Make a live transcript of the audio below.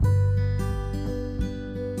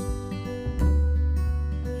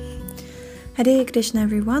Hare Krishna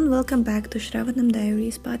everyone, welcome back to Shravanam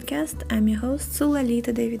Diaries podcast. I'm your host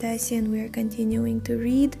Sulalita Devidasi and we are continuing to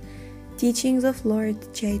read Teachings of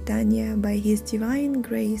Lord Chaitanya by His Divine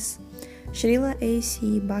Grace, Srila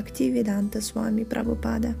A.C. Bhaktivedanta Swami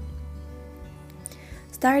Prabhupada.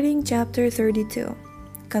 Starting chapter 32,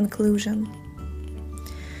 Conclusion.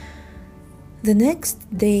 The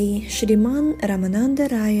next day, Shriman Ramananda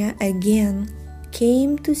Raya again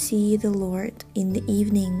came to see the Lord in the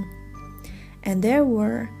evening, and there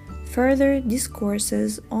were further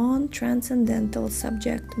discourses on transcendental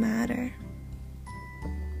subject matter.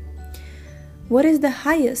 What is the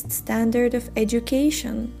highest standard of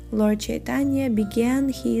education? Lord Chaitanya began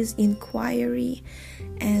his inquiry,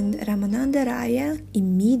 and Ramananda Raya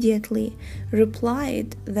immediately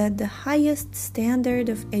replied that the highest standard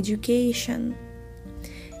of education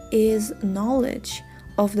is knowledge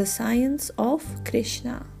of the science of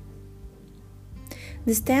Krishna.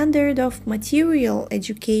 The standard of material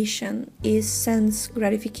education is sense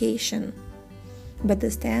gratification, but the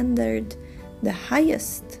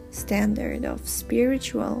highest standard of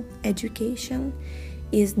spiritual education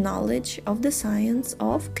is knowledge of the science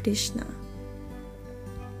of Krishna.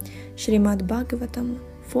 Srimad Bhagavatam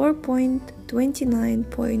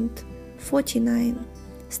 4.29.49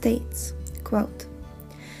 states, quote,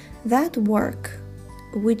 "That work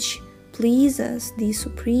which pleases the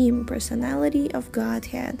Supreme Personality of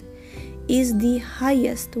Godhead is the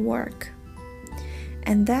highest work,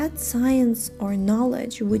 and that science or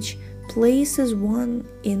knowledge which places one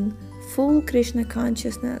in full Krishna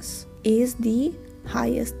consciousness is the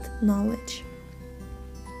highest knowledge."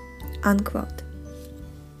 Unquote.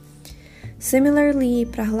 Similarly,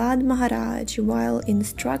 Prahlad Maharaj, while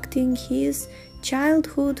instructing his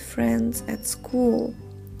childhood friends at school,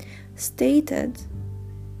 stated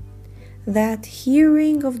that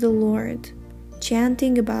hearing of the Lord,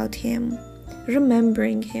 chanting about Him,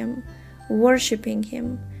 remembering Him, worshipping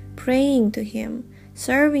Him, praying to Him,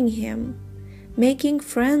 serving Him, making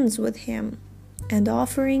friends with Him, and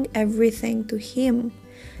offering everything to Him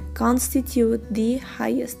constitute the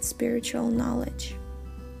highest spiritual knowledge.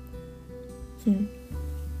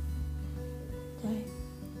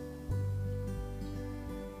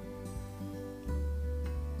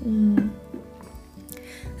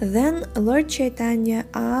 Then Lord Chaitanya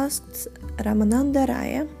asked Ramananda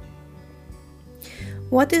Raya,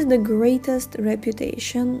 "What is the greatest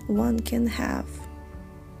reputation one can have?"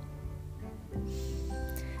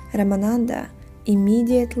 Ramananda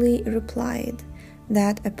immediately replied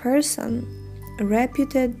that a person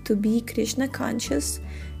reputed to be Krishna conscious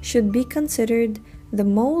should be considered the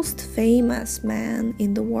most famous man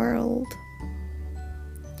in the world.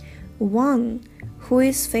 One who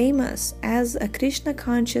is famous as a Krishna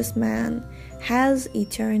conscious man has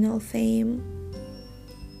eternal fame.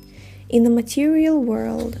 In the material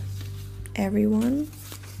world, everyone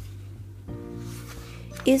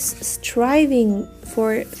is striving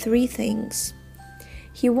for three things.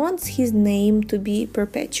 He wants his name to be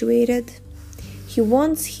perpetuated, he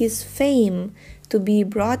wants his fame to be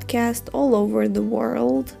broadcast all over the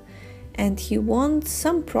world, and he wants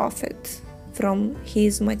some profit from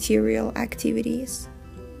his material activities.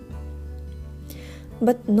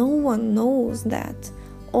 But no one knows that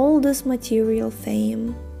all this material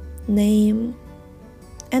fame, name,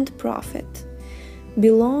 and profit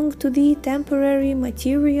belong to the temporary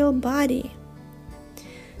material body,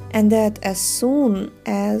 and that as soon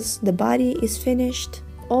as the body is finished,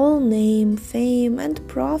 all name, fame, and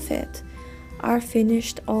profit are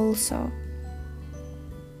finished also.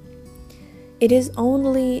 It is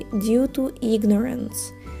only due to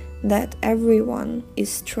ignorance that everyone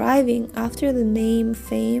is striving after the name,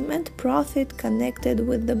 fame, and profit connected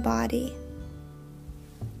with the body.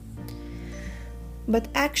 But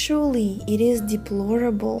actually, it is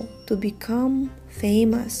deplorable to become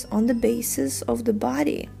famous on the basis of the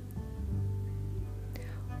body,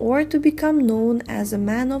 or to become known as a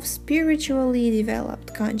man of spiritually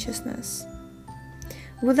developed consciousness,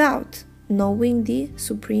 without knowing the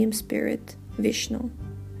Supreme Spirit, Vishnu.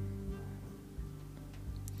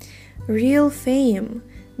 Real fame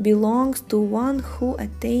belongs to one who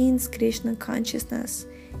attains Krishna consciousness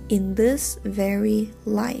in this very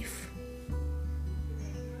life.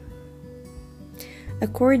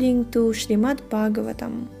 According to Srimad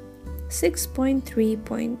Bhagavatam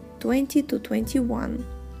 6.3.20-21,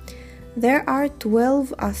 there are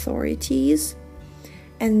 12 authorities,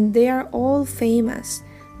 and they are all famous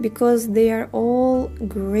because they are all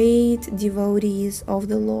great devotees of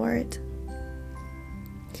the Lord.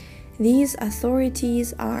 These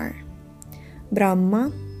authorities are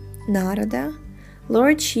Brahma, Narada,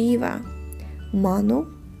 Lord Shiva, Manu,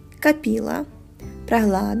 Kapila,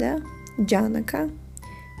 Prahlada, Janaka,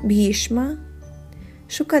 Bhishma,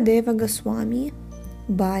 Shukadeva Goswami,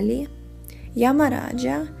 Bali,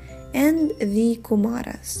 Yamaraja, and the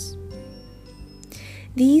Kumaras.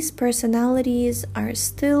 These personalities are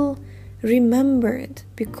still remembered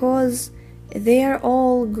because they are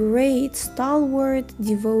all great stalwart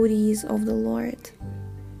devotees of the Lord.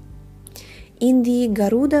 In the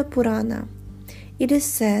Garuda Purana, it is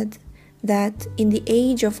said that in the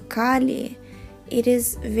age of Kali, it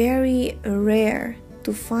is very rare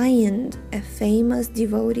to find a famous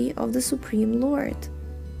devotee of the Supreme Lord,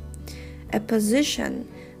 a position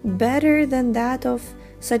better than that of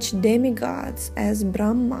such demigods as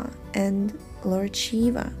Brahma and Lord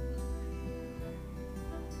Shiva.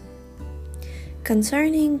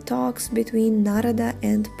 Concerning talks between Narada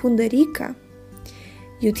and Pundarika,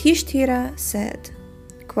 Yudhishthira said,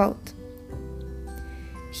 quote,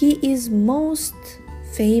 "He is most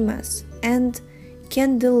famous and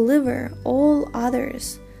can deliver all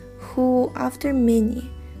others who, after many,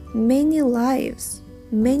 many lives,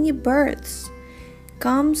 many births,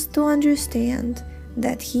 comes to understand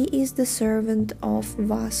that he is the servant of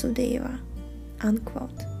Vasudeva."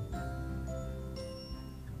 Unquote.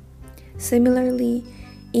 Similarly,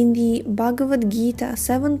 in the Bhagavad Gita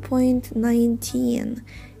 7.19,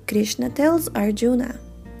 Krishna tells Arjuna,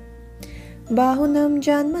 "Bahunam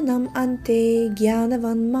janmanam ante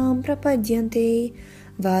gyanavan mam prapadyante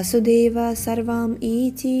Vasudeva sarvam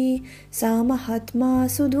iti samahatma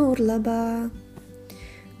sudurlabha."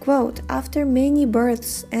 Quote, "After many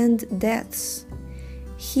births and deaths,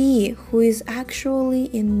 he who is actually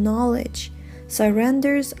in knowledge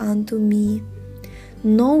surrenders unto me,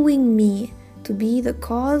 knowing me to be the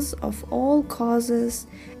cause of all causes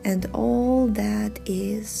and all that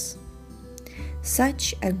is.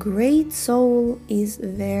 Such a great soul is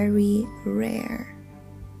very rare."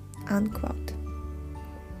 Unquote.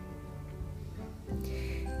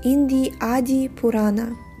 In the Adi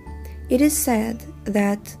Purana, it is said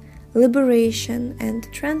that liberation and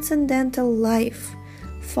transcendental life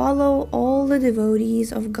follow all the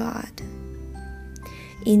devotees of God.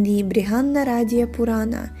 In the Brihannaradya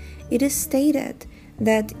Purana, it is stated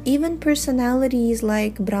that even personalities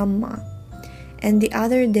like Brahma and the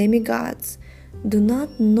other demigods do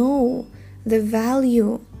not know the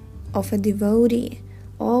value of a devotee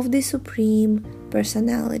of the Supreme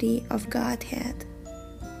Personality of Godhead.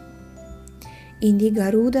 In the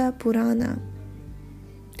Garuda Purana,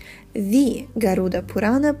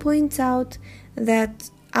 points out that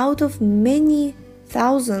out of many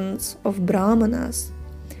thousands of Brahmanas,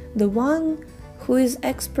 the one who is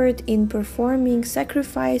expert in performing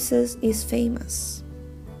sacrifices is famous.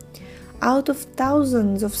 Out of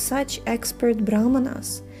thousands of such expert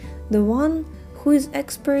Brahmanas, the one who is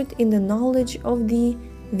expert in the knowledge of the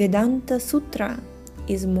Vedanta Sutra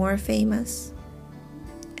is more famous.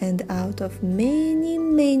 And out of many,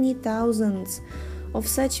 many thousands of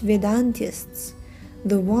such Vedantists,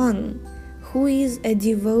 the one who is a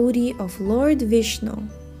devotee of Lord Vishnu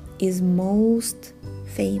is most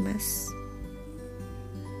famous.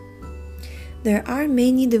 There are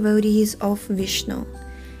many devotees of Vishnu,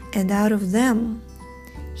 and out of them,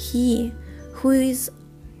 he who is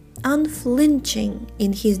unflinching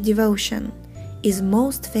in his devotion is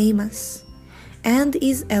most famous and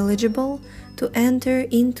is eligible to enter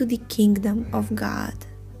into the kingdom of God.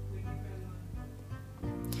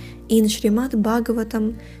 In Srimad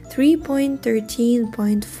Bhagavatam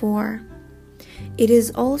 3.13.4, it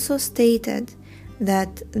is also stated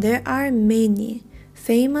that there are many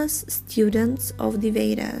famous students of the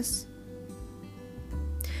Vedas,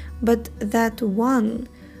 but that one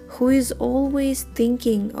who is always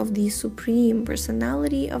thinking of the Supreme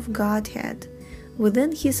Personality of Godhead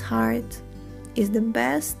within his heart is the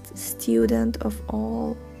best student of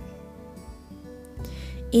all.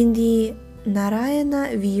 In the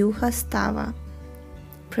Narayana Vyuha Stava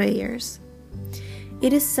prayers,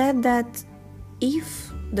 it is said that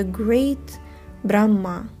if the great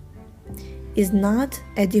Brahma is not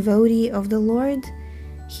a devotee of the Lord,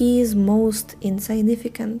 he is most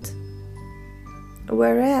insignificant.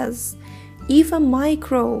 Whereas, if a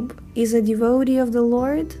microbe is a devotee of the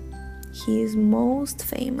Lord, he is most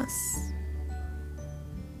famous.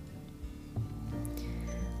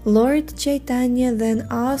 Lord Chaitanya then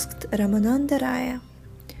asked Ramananda Raya,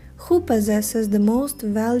 who possesses the most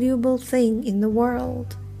valuable thing in the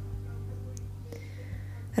world?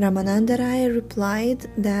 Ramananda Raya replied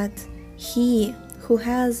that he who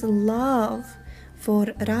has love for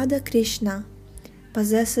Radha Krishna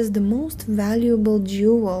possesses the most valuable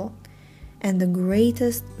jewel and the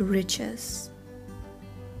greatest riches.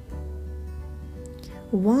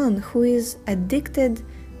 one who is addicted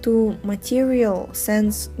to material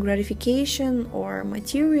sense gratification or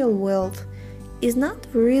material wealth is not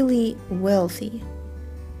really wealthy.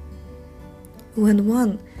 When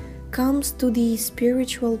one comes to the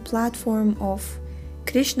spiritual platform of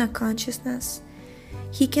Krishna consciousness,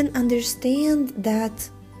 he can understand that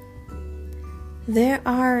there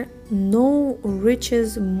are no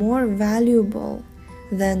riches more valuable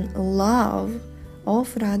than love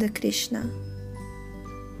of Radha Krishna.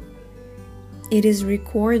 It is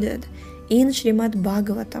recorded in Srimad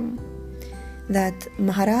Bhagavatam that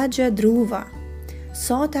Maharaja Dhruva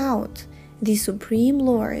sought out the Supreme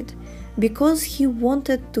Lord because he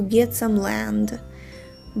wanted to get some land,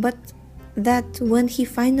 but that when he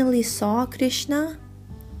finally saw Krishna,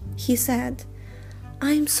 he said,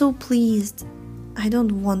 "I'm so pleased, I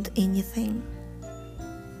don't want anything."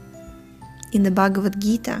 In the Bhagavad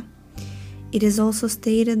Gita, it is also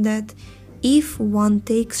stated that if one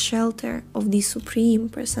takes shelter of the Supreme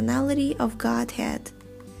Personality of Godhead,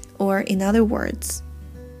 or in other words,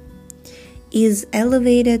 is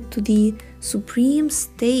elevated to the supreme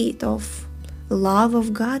state of love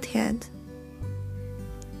of Godhead,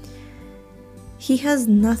 he has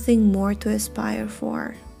nothing more to aspire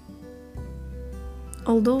for.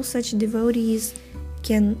 Although such devotees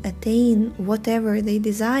can attain whatever they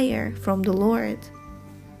desire from the Lord,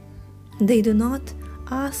 they do not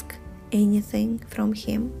ask anything from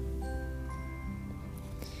him.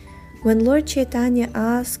 When Lord Chaitanya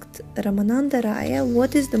asked Ramananda Raya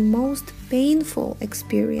what is the most painful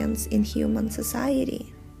experience in human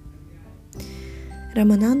society,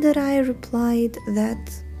 Ramananda Raya replied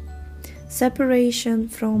that separation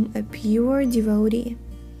from a pure devotee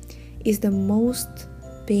is the most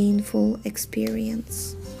painful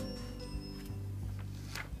experience.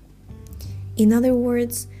 In other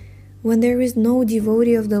words, when there is no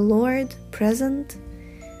devotee of the Lord present,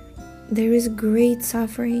 there is great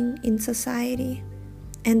suffering in society,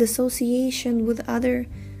 and association with other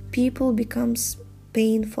people becomes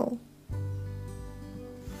painful.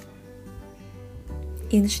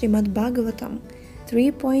 In Srimad Bhagavatam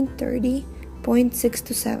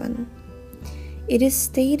 3.30.6-7, it is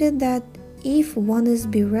stated that if one is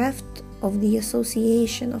bereft of the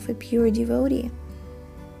association of a pure devotee,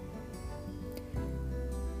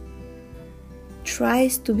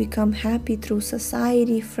 tries to become happy through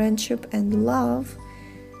society, friendship, and love,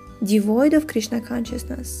 devoid of Krishna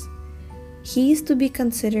consciousness, he is to be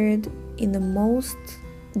considered in the most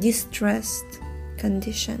distressed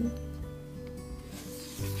condition.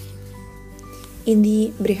 In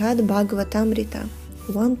the Brihad Bhagavatamrita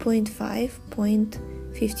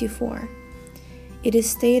 1.5.54, it is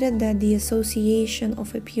stated that the association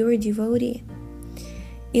of a pure devotee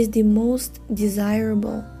is the most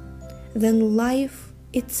desirable than life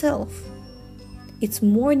itself. It's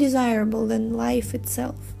more desirable than life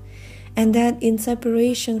itself, and that in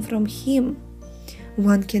separation from him,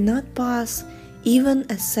 one cannot pass even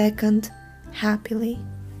a second happily.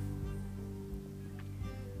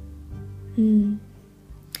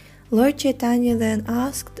 Lord Chaitanya then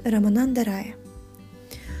asked Ramananda Raya,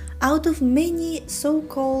 out of many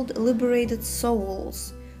so-called liberated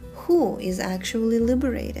souls, who is actually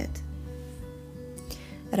liberated?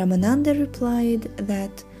 Ramananda replied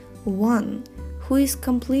that one who is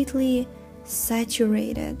completely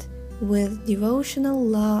saturated with devotional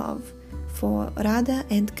love for Radha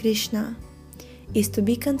and Krishna is to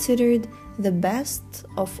be considered the best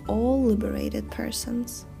of all liberated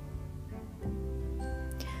persons.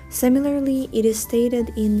 Similarly, it is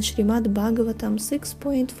stated in Srimad Bhagavatam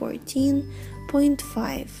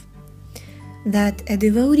 6.14.5 that a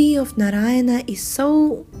devotee of Narayana is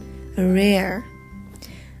so rare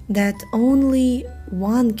that only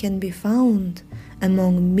one can be found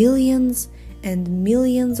among millions and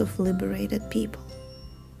millions of liberated people.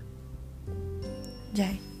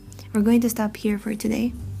 Jai. We're going to stop here for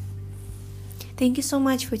today. Thank you so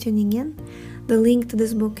much for tuning in. The link to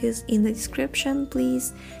this book is in the description.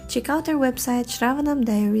 Please check out our website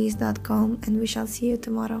shravanamdiaries.com, and we shall see you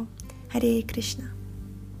tomorrow. Hare Krishna.